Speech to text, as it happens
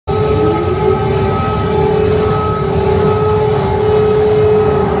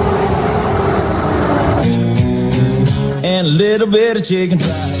little bit of chicken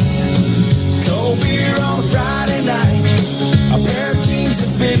fried. Cold beer on a Friday night. A pair of jeans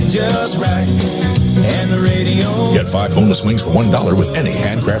that fit just right. And the radio. Get 5 boneless wings for $1 with any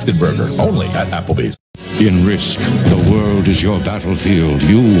handcrafted burger. Only at Applebee's. In Risk, the world is your battlefield.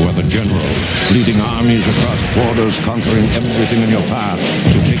 You are the general, leading armies across borders, conquering everything in your path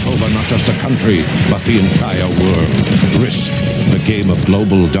to take over not just a country, but the entire world. Risk, the game of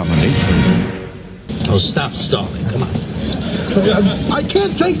global domination. Oh, stop stalling. Come on. I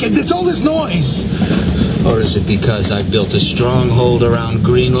can't think. It's all this noise. Or is it because I've built a stronghold around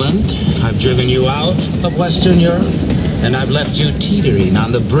Greenland? I've driven you out of Western Europe? And I've left you teetering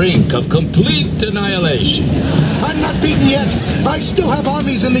on the brink of complete annihilation. I'm not beaten yet. I still have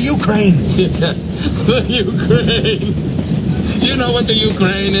armies in the Ukraine. Yeah, the Ukraine. You know what the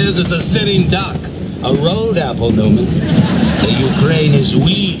Ukraine is? It's a sitting duck. A road apple, Newman. The Ukraine is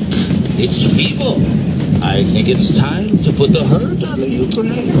weak. It's feeble. I think it's time to put the hurt on the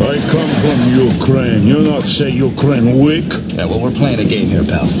Ukraine. I come from Ukraine. You not say Ukraine weak? Yeah, well, we're playing a game here,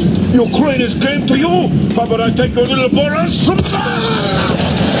 pal. Ukraine is game to you? How about I take your little Boris?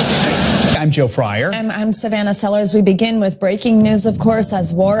 I'm Joe Fryer. And I'm Savannah Sellers. We begin with breaking news, of course,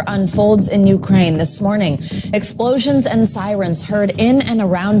 as war unfolds in Ukraine this morning. Explosions and sirens heard in and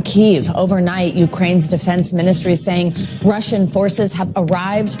around Kyiv. Overnight, Ukraine's defense ministry saying Russian forces have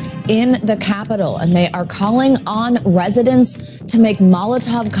arrived in the capital, and they are calling on residents to make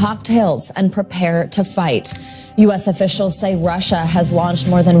Molotov cocktails and prepare to fight. U.S. officials say Russia has launched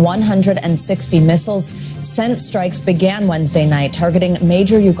more than 160 missiles since strikes began Wednesday night, targeting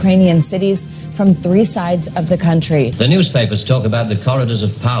major Ukrainian cities from 3 sides of the country. The newspapers talk about the corridors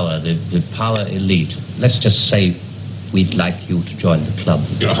of power, the power elite. Let's just say we'd like you to join the club.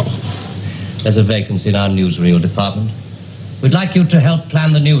 There's a vacancy in our newsreel department. We'd like you to help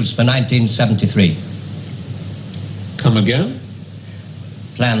plan the news for 1973. Come again?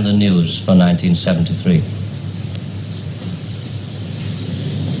 Plan the news for 1973.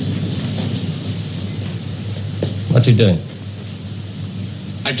 What are you doing?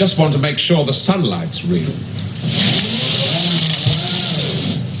 I just want to make sure the sunlight's real.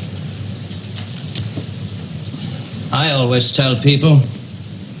 I always tell people,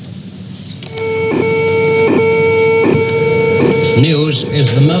 news is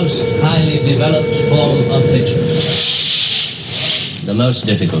the most highly developed form of fiction. The most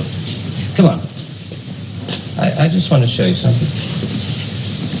difficult. Come on. I just want to show you something.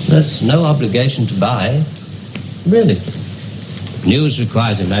 There's no obligation to buy. Really. News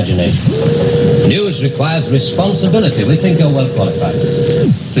requires imagination. News requires responsibility. We think you're well qualified.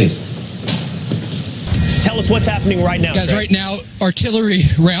 Please. Tell us what's happening right now. Guys, right now, artillery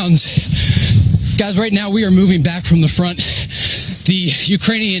rounds. Guys, right now, we are moving back from the front. The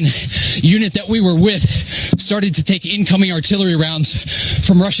Ukrainian unit that we were with started to take incoming artillery rounds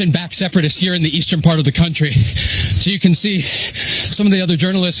from Russian-backed separatists here in the eastern part of the country. So you can see some of the other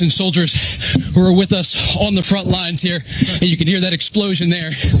journalists and soldiers who are with us on the front lines here, and you can hear that explosion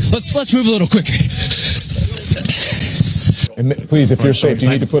there. Let's move a little quicker. And please, if you're safe, you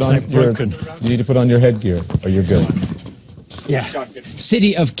need to put on your headgear, or you're good. Yeah.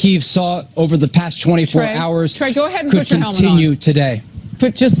 City of Kyiv saw over the past 24 hours. Trey, go ahead and could put your helmet continue on. Today.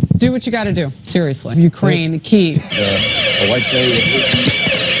 Just do what you got to do. Seriously. Ukraine, Kyiv. A white say.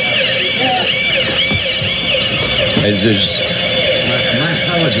 And there's. My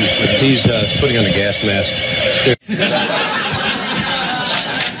apologies for that. He's putting on a gas mask.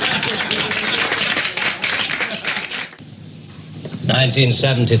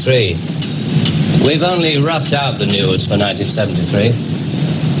 1973. We've only roughed out the news for 1973.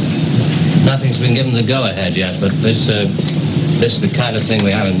 Nothing's been given the go-ahead yet, but this is the kind of thing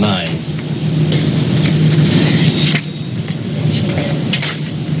we have in mind.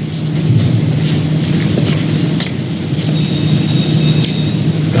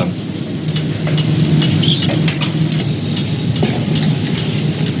 Come.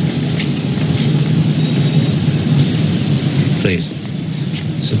 Please,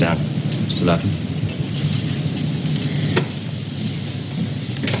 sit down, Mr. Lutton.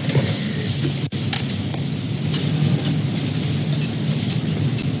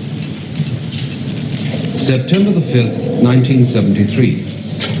 September the 5th, 1973.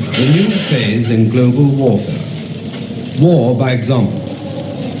 The new phase in global warfare. War by example.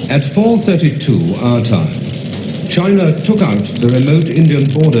 At 4:32 our time, China took out the remote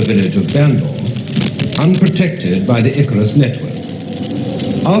Indian border village of Bangalore, unprotected by the Icarus network.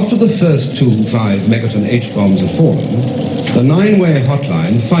 After the first 2 5-megaton H-bombs have fallen, the 9-way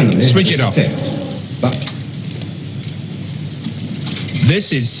hotline finally switch it off. But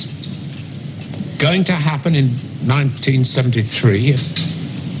this is going to happen in 1973?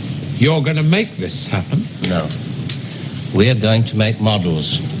 You're going to make this happen? No. We are going to make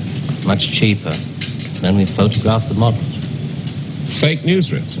models much cheaper. Then we photograph the models. Fake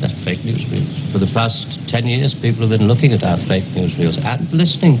newsreels? Fake newsreels. For the past 10 years, people have been looking at our fake newsreels and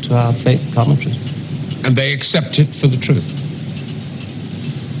listening to our fake commentaries. And they accept it for the truth.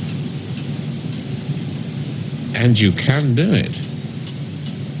 And you can do it.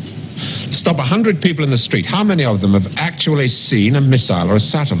 Stop 100 people in the street. How many of them have actually seen a missile or a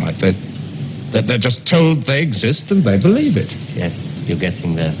satellite? They're just told they exist and they believe it. Yes, you're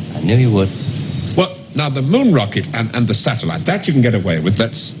getting there. I knew you would. Well, now the moon rocket and the satellite, that you can get away with.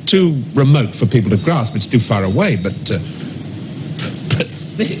 That's too remote for people to grasp. It's too far away. But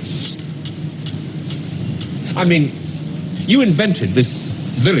this... I mean, you invented this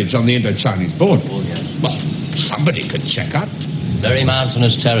village on the Indo-Chinese border. Oh, yes. Well, somebody could check up. Very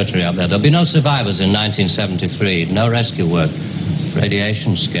mountainous territory up there. There'll be no survivors in 1973. No rescue work.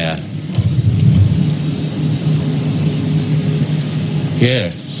 Radiation scare.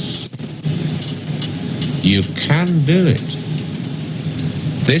 Yes. You can do it.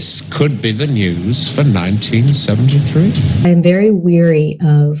 This could be the news for 1973. I'm very weary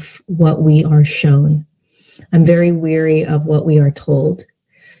of what we are shown. I'm very weary of what we are told.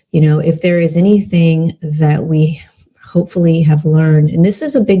 You know, if there is anything that we hopefully have learned, and this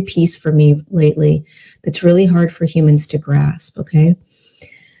is a big piece for me lately, that's really hard for humans to grasp, okay?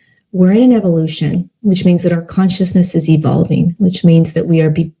 We're in an evolution, which means that our consciousness is evolving, which means that we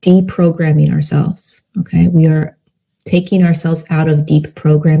are deprogramming ourselves, okay? We are taking ourselves out of deep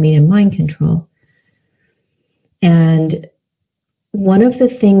programming and mind control. And one of the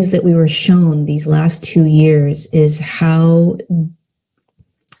things that we were shown these last 2 years is how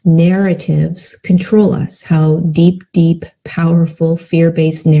narratives control us, how deep, powerful,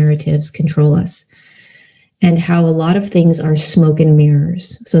 fear-based narratives control us, and how a lot of things are smoke and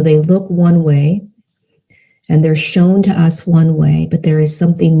mirrors. So they look one way, and they're shown to us one way, but there is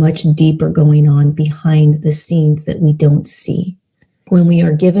something much deeper going on behind the scenes that we don't see. When we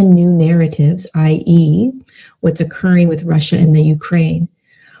are given new narratives, i.e., what's occurring with Russia and the Ukraine,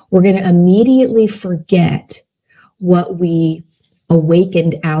 we're going to immediately forget what we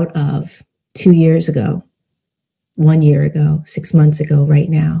awakened out of 2 years ago, 1 year ago, 6 months ago, right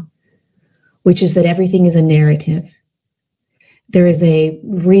now, which is that everything is a narrative. There is a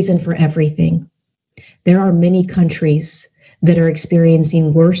reason for everything. There are many countries that are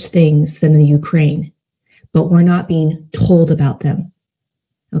experiencing worse things than the Ukraine, but we're not being told about them.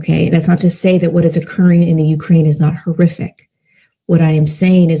 Okay, that's not to say that what is occurring in the Ukraine is not horrific. What I am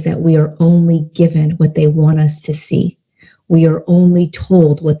saying is that we are only given what they want us to see. We are only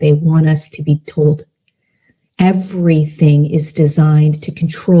told what they want us to be told. Everything is designed to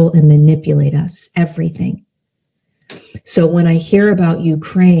control and manipulate us. Everything. So when I hear about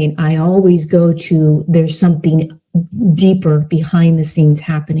Ukraine, I always go to, there's something deeper behind the scenes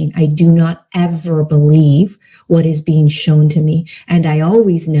happening. I do not ever believe what is being shown to me. And I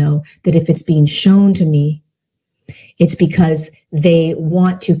always know that if it's being shown to me, it's because they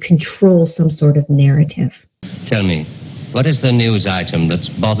want to control some sort of narrative. Tell me, what is the news item that's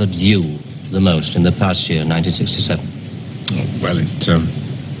bothered you the most in the past year, 1967? Oh, well,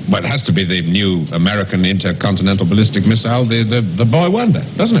 it has to be the new American intercontinental ballistic missile, the Boy Wonder,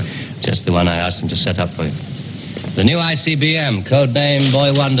 doesn't it? Just the one I asked him to set up for you. The new ICBM, codename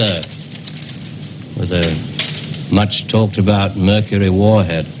Boy Wonder, with a much talked about Mercury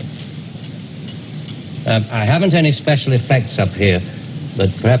warhead. I haven't any special effects up here, but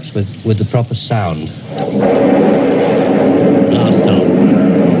perhaps with the proper sound. Blast off.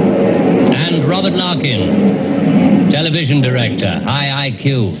 And Robert Larkin, television director, high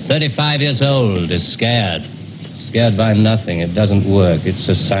IQ, 35 years old, is scared. Scared by nothing. It doesn't work. It's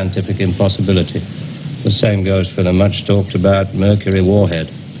a scientific impossibility. The same goes for the much talked about Mercury warhead.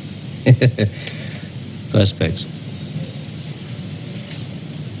 Perspex.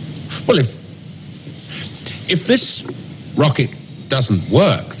 Well, if this rocket doesn't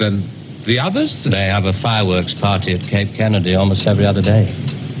work, then the others? They have a fireworks party at Cape Kennedy almost every other day.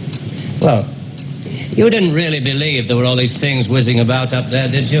 Well, you didn't really believe there were all these things whizzing about up there,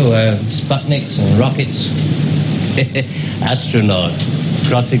 did you? Sputniks and rockets. Astronauts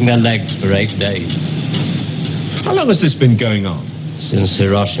crossing their legs for 8 days. How long has this been going on? Since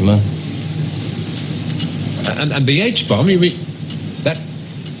Hiroshima. And the H-bomb, you mean, that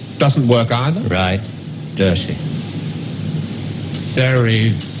doesn't work either? Right. Dirty.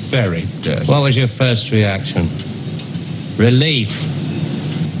 Very, very dirty. What was your first reaction? Relief.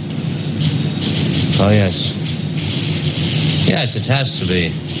 Oh, yes. Yes, it has to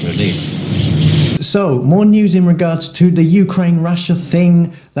be relief. So, more news in regards to the Ukraine-Russia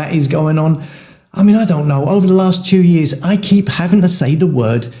thing that is going on. I mean, I don't know. Over the last 2 years, I keep having to say the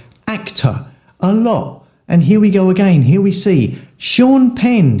word actor a lot. And here we go again. Here we see Sean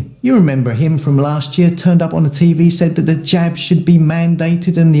Penn. You remember him from last year, turned up on the TV, said that the jab should be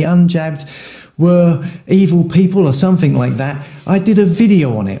mandated and the unjabbed were evil people or something like that. I did a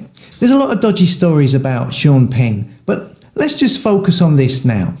video on it. There's a lot of dodgy stories about Sean Penn, but let's just focus on this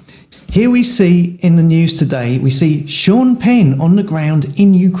now. Here we see in the news today, we see Sean Penn on the ground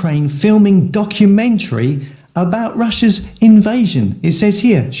in Ukraine filming documentary about Russia's invasion. It says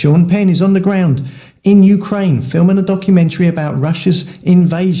here, Sean Penn is on the ground in Ukraine filming a documentary about Russia's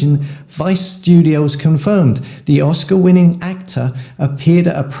invasion. Vice Studios confirmed. The Oscar-winning actor appeared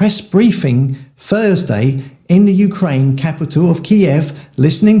at a press briefing Thursday in the Ukraine capital of Kiev,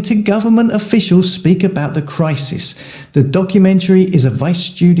 listening to government officials speak about the crisis. The documentary is a Vice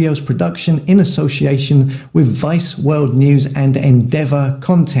Studios production in association with Vice World News and Endeavour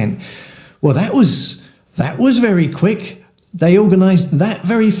Content. Well, that was very quick. They organised that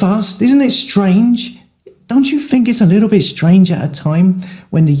very fast. Isn't it strange? Don't you think it's a little bit strange at a time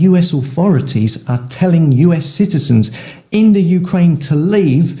when the US authorities are telling US citizens in the Ukraine to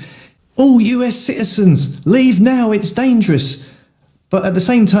leave? All US citizens, leave now, it's dangerous. But at the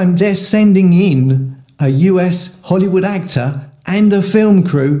same time, they're sending in a US Hollywood actor and a film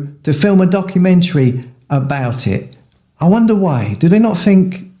crew to film a documentary about it. I wonder why. Do they not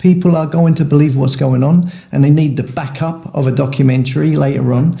think people are going to believe what's going on and they need the backup of a documentary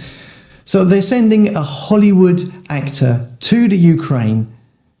later on? So they're sending a Hollywood actor to the Ukraine,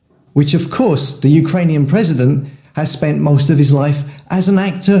 which of course the Ukrainian president has spent most of his life as an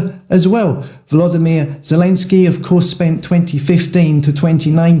actor as well. Volodymyr Zelensky, of course, spent 2015 to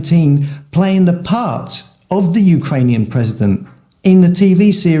 2019 playing the part of the Ukrainian president in the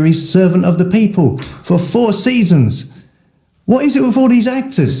TV series Servant of the People for 4 seasons. What is it with all these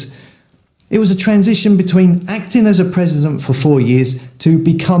actors? It was a transition between acting as a president for 4 years to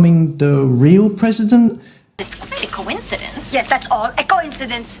becoming the real president. It's quite a coincidence. Yes, that's all. A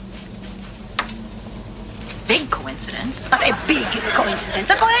coincidence. Big coincidence. Not a big coincidence.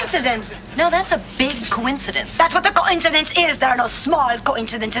 A coincidence. No, that's a big coincidence. That's what a coincidence is. There are no small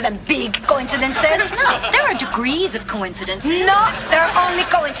coincidences and big coincidences. No, there are degrees of coincidences. No, there are only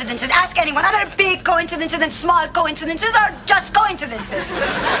coincidences. Ask anyone. Are there big coincidences and small coincidences or just coincidences?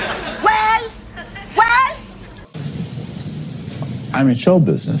 Well? I'm in show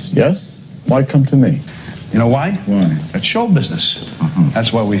business, yes? Why come to me? You know why? Why? It's show business.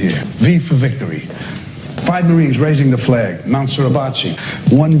 That's why we're here. V for victory. 5 Marines raising the flag. Mount Suribachi.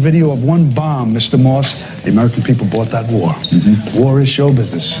 One video of one bomb, Mr. Moss. The American people bought that war. War is show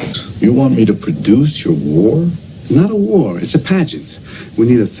business. You want me to produce your war? Not a war. It's a pageant. We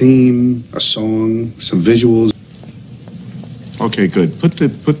need a theme, a song, some visuals. Okay, good. Put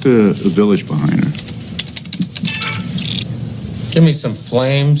the village behind her. Give me some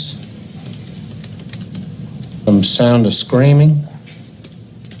flames. Some sound of screaming.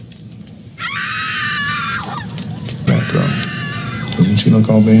 That girl. Doesn't she look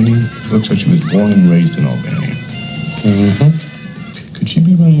Albanian? Looks like she was born and raised in Albania. Could she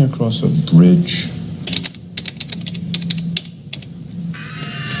be running across a bridge?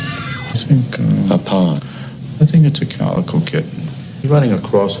 I think, a pond. I think it's a calico kitten. You're running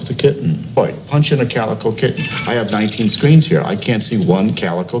across with a kitten. Boy, punch in a calico kitten. I have 19 screens here. I can't see one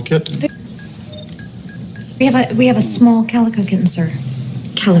calico kitten. We have a small calico kitten, sir.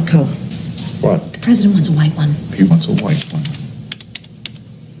 Calico. What? The president wants a white one. He wants a white one.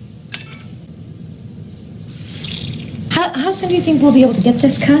 How soon do you think we'll be able to get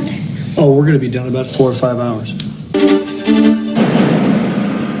this cut? Oh, we're going to be done in about 4 or 5 hours.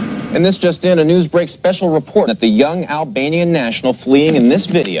 And this just in, a Newsbreak special report that the young Albanian national fleeing in this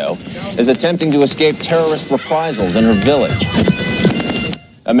video is attempting to escape terrorist reprisals in her village.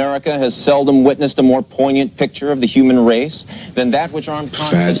 America has seldom witnessed a more poignant picture of the human race than that which armed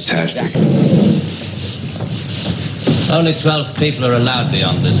conflict. Fantastic. Only 12 people are allowed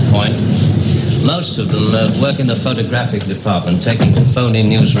beyond this point. Most of them work in the photographic department, taking phony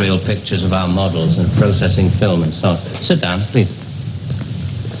newsreel pictures of our models and processing film and so on. Sit down, please.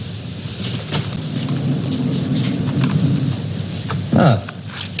 Ah,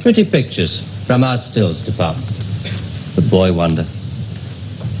 pretty pictures from our stills department. The boy wonder.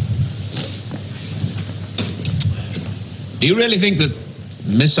 Do you really think that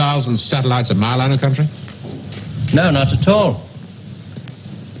missiles and satellites are mile-out of the country? No, not at all.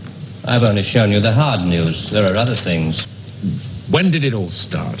 I've only shown you the hard news. There are other things. When did it all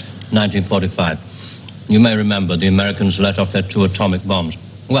start? 1945. You may remember the Americans let off their 2 atomic bombs.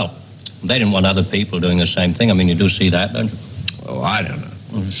 Well, They didn't want other people doing the same thing. I mean, you do see that, don't you? Oh, I don't know.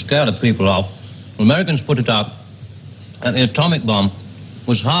 Well, to scare the people off, the Americans put it up that the atomic bomb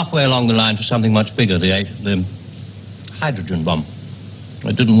was halfway along the line to something much bigger, the hydrogen bomb.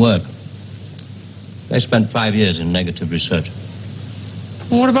 It didn't work. They spent 5 years in negative research.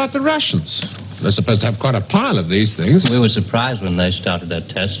 Well, what about the Russians? They're supposed to have quite a pile of these things. We were surprised when they started their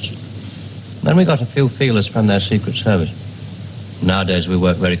tests. Then we got a few feelers from their Secret Service. Nowadays, we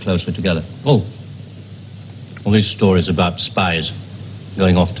work very closely together. Oh, all these stories about spies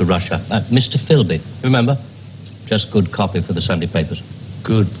going off to Russia. Mr. Philby, remember? Just good copy for the Sunday papers.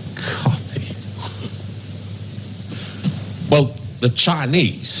 Good copy. Well, the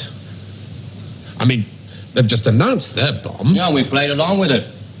Chinese. I mean, they've just announced their bomb. Yeah, we played along with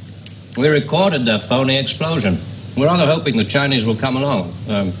it. We recorded their phony explosion. We're rather hoping the Chinese will come along,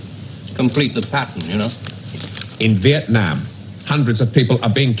 complete the pattern, you know. In Vietnam, hundreds of people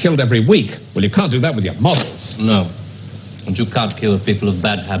are being killed every week. Well, you can't do that with your models. No. And you can't cure people of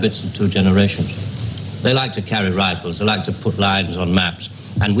bad habits in 2 generations. They like to carry rifles. They like to put lines on maps.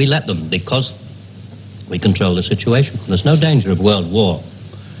 And we let them because we control the situation. There's no danger of world war.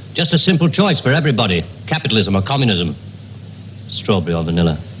 Just a simple choice for everybody. Capitalism or communism. Strawberry or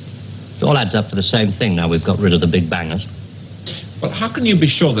vanilla. It all adds up to the same thing now we've got rid of the big bangers. Well, how can you be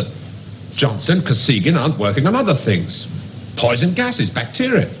sure that Johnson, Kosygin aren't working on other things? Poison gases,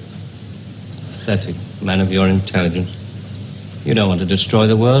 bacteria. Pathetic man of your intelligence. You don't want to destroy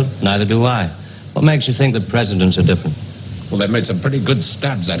the world, neither do I. What makes you think that presidents are different? Well, they've made some pretty good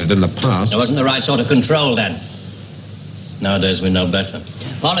stabs at it in the past. There wasn't the right sort of control then. Nowadays we know better.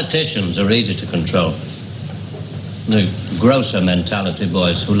 Politicians are easy to control. The grosser mentality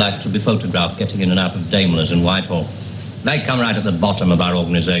boys who like to be photographed getting in and out of Daimlers in Whitehall. They come right at the bottom of our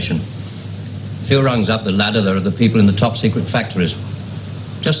organization. A few rungs up the ladder, there are the people in the top secret factories.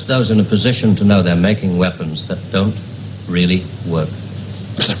 Just those in a position to know they're making weapons that don't really work.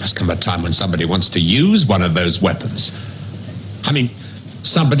 There must come a time when somebody wants to use one of those weapons. I mean,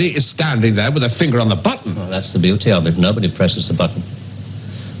 somebody is standing there with a finger on the button. Well, that's the beauty of it. Nobody presses the button.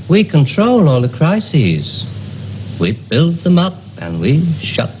 We control all the crises. We build them up and we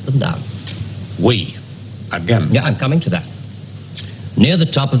shut them down. We? Again? Yeah, I'm coming to that. Near the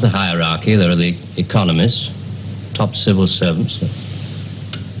top of the hierarchy, there are the economists, top civil servants,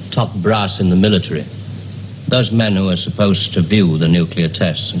 top brass in the military. Those men who are supposed to view the nuclear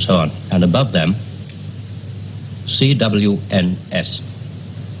tests and so on. And above them, CWNS.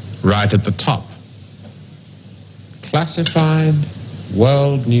 Right at the top. Classified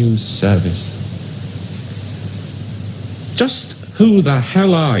World News Service. Just who the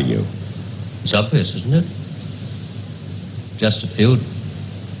hell are you? It's obvious, isn't it? Just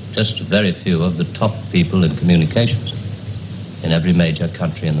a very few of the top people in communications in every major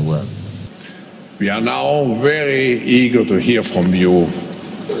country in the world. We are now very eager to hear from you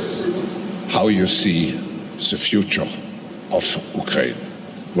how you see the future of Ukraine.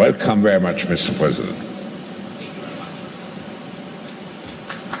 Welcome very much, Mr. President.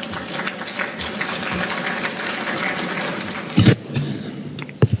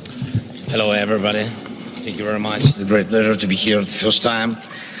 Hello, everybody. Thank you very much. It's a great pleasure to be here the first time.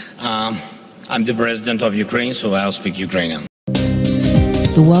 I'm the president of Ukraine, so I'll speak Ukrainian.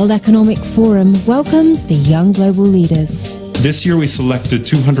 The World Economic Forum welcomes the young global leaders. This year we selected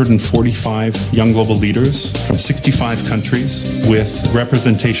 245 young global leaders from 65 countries with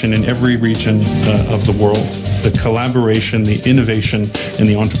representation in every region of the world. The collaboration, the innovation, and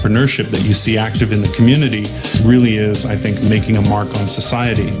the entrepreneurship that you see active in the community really is, I think, making a mark on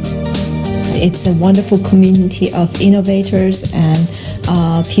society. It's a wonderful community of innovators and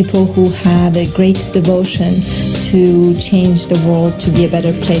people who have a great devotion to change the world to be a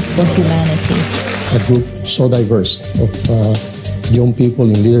better place for humanity. A group so diverse of young people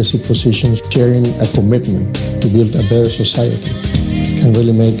in leadership positions sharing a commitment to build a better society can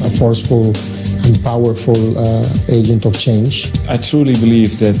really make a forceful and powerful agent of change. I truly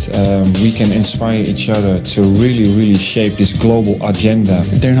believe that we can inspire each other to really shape this global agenda.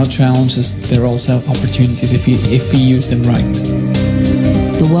 They're not challenges, they're also opportunities if we use them right.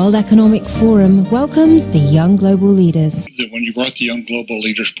 The World Economic Forum welcomes the young global leaders. When you brought the Young Global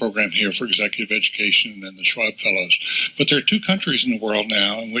Leaders Program here for executive education and the Schwab Fellows, but there are 2 countries in the world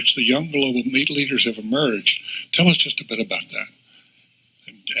now in which the young global leaders have emerged. Tell us just a bit about that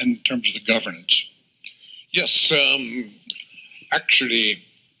in terms of the governance. Yes, actually,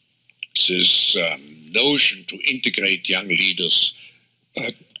 this notion to integrate young leaders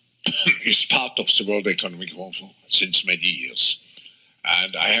is part of the World Economic Forum since many years.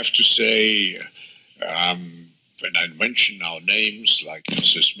 And I have to say, when I mention now names like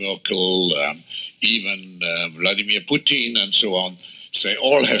Mrs. Merkel, even Vladimir Putin and so on, they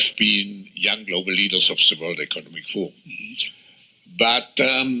all have been young global leaders of the World Economic Forum. But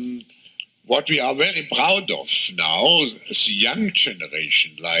what we are very proud of now is the young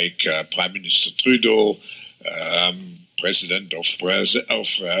generation, like Prime Minister Trudeau, President of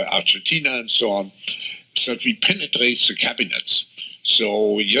Argentina and so on, is that we penetrate the cabinets.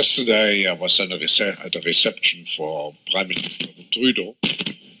 So yesterday I was at a reception for Prime Minister Trudeau,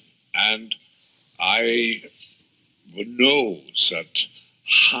 and I know that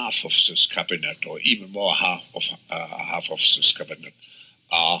half of this cabinet, or even more half of this cabinet,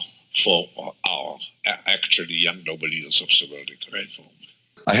 are actually young global leaders of the World Economic Forum.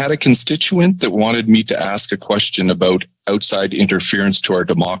 I had a constituent that wanted me to ask a question about outside interference to our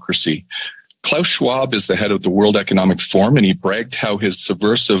democracy. Klaus Schwab is the head of the World Economic Forum, and he bragged how his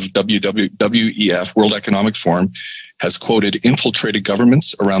subversive WEF, World Economic Forum, has, quoted, infiltrated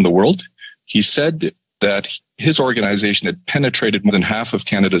governments around the world. He said that his organization had penetrated more than half of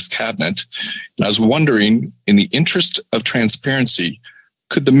Canada's cabinet. And I was wondering, in the interest of transparency,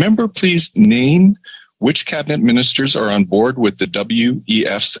 could the member please name which cabinet ministers are on board with the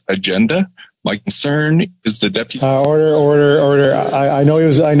WEF's agenda? My concern is the deputy. Order. I know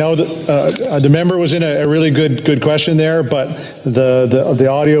the member was in a really good question there, but the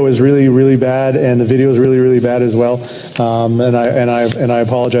audio is really bad and the video is really bad as well. And I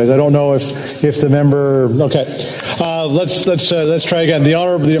apologize. I don't know if the member. Okay, let's try again. The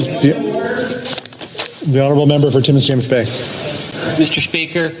honorable member for Timmins James Bay. Mr.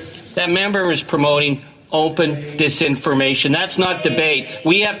 Speaker, that member is promoting open disinformation. That's not debate.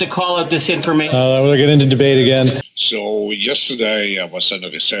 We have to call out disinformation. We'll get into debate again. So yesterday I was at a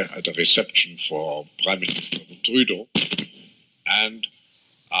reception for Prime Minister Trudeau, and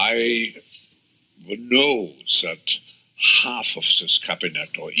I know that half of this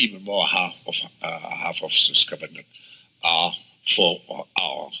cabinet, or even more half of this cabinet, are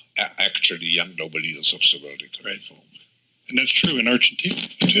actually young global leaders of the World Economic Forum. And that's true in Argentina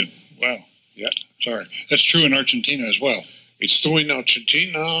too. Wow. Yeah, sorry. That's true in Argentina as well. It's true in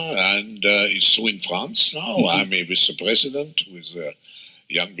Argentina, and it's true in France now. I mean, with the president, who is a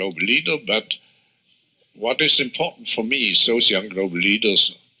young global leader. But what is important for me is those young global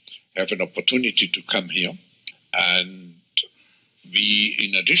leaders have an opportunity to come here. And we,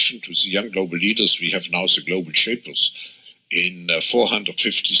 in addition to the young global leaders, we have now the global shapers in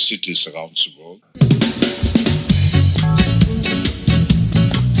 450 cities around the world.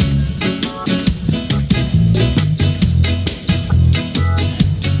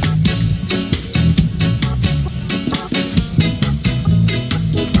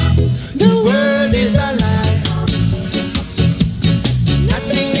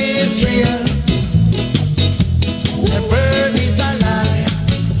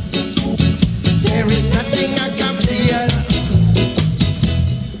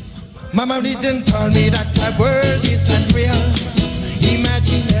 Mama didn't tell me that the world is unreal.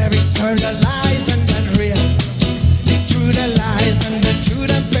 Imaginary story